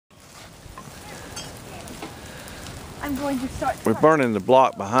I'm going to start. We're burning the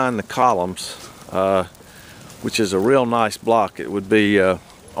block behind the columns, which is a real nice block. It would be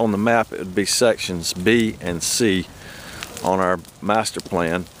on the map. It would be sections B and C on our master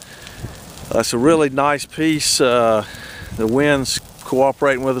plan. That's a really nice piece. The wind's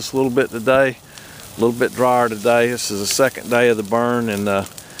cooperating with us a little bit today. A little bit drier today. This is the second day of the burn, and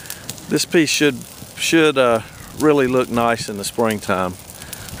this piece should really look nice in the springtime.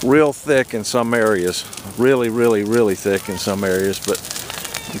 Real thick in some areas, really thick in some areas, but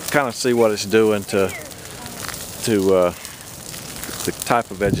you can kind of see what it's doing to the type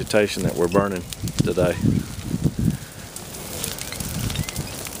of vegetation that we're burning today.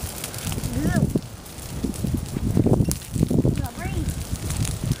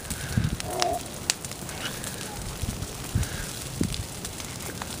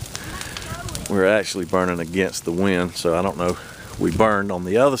 We're actually burning against the wind, so I don't know. We burned on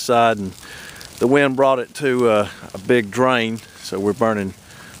the other side and the wind brought it to a big drain, so we're burning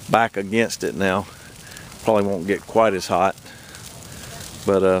back against it now. Probably won't get quite as hot,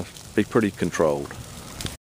 but be pretty controlled.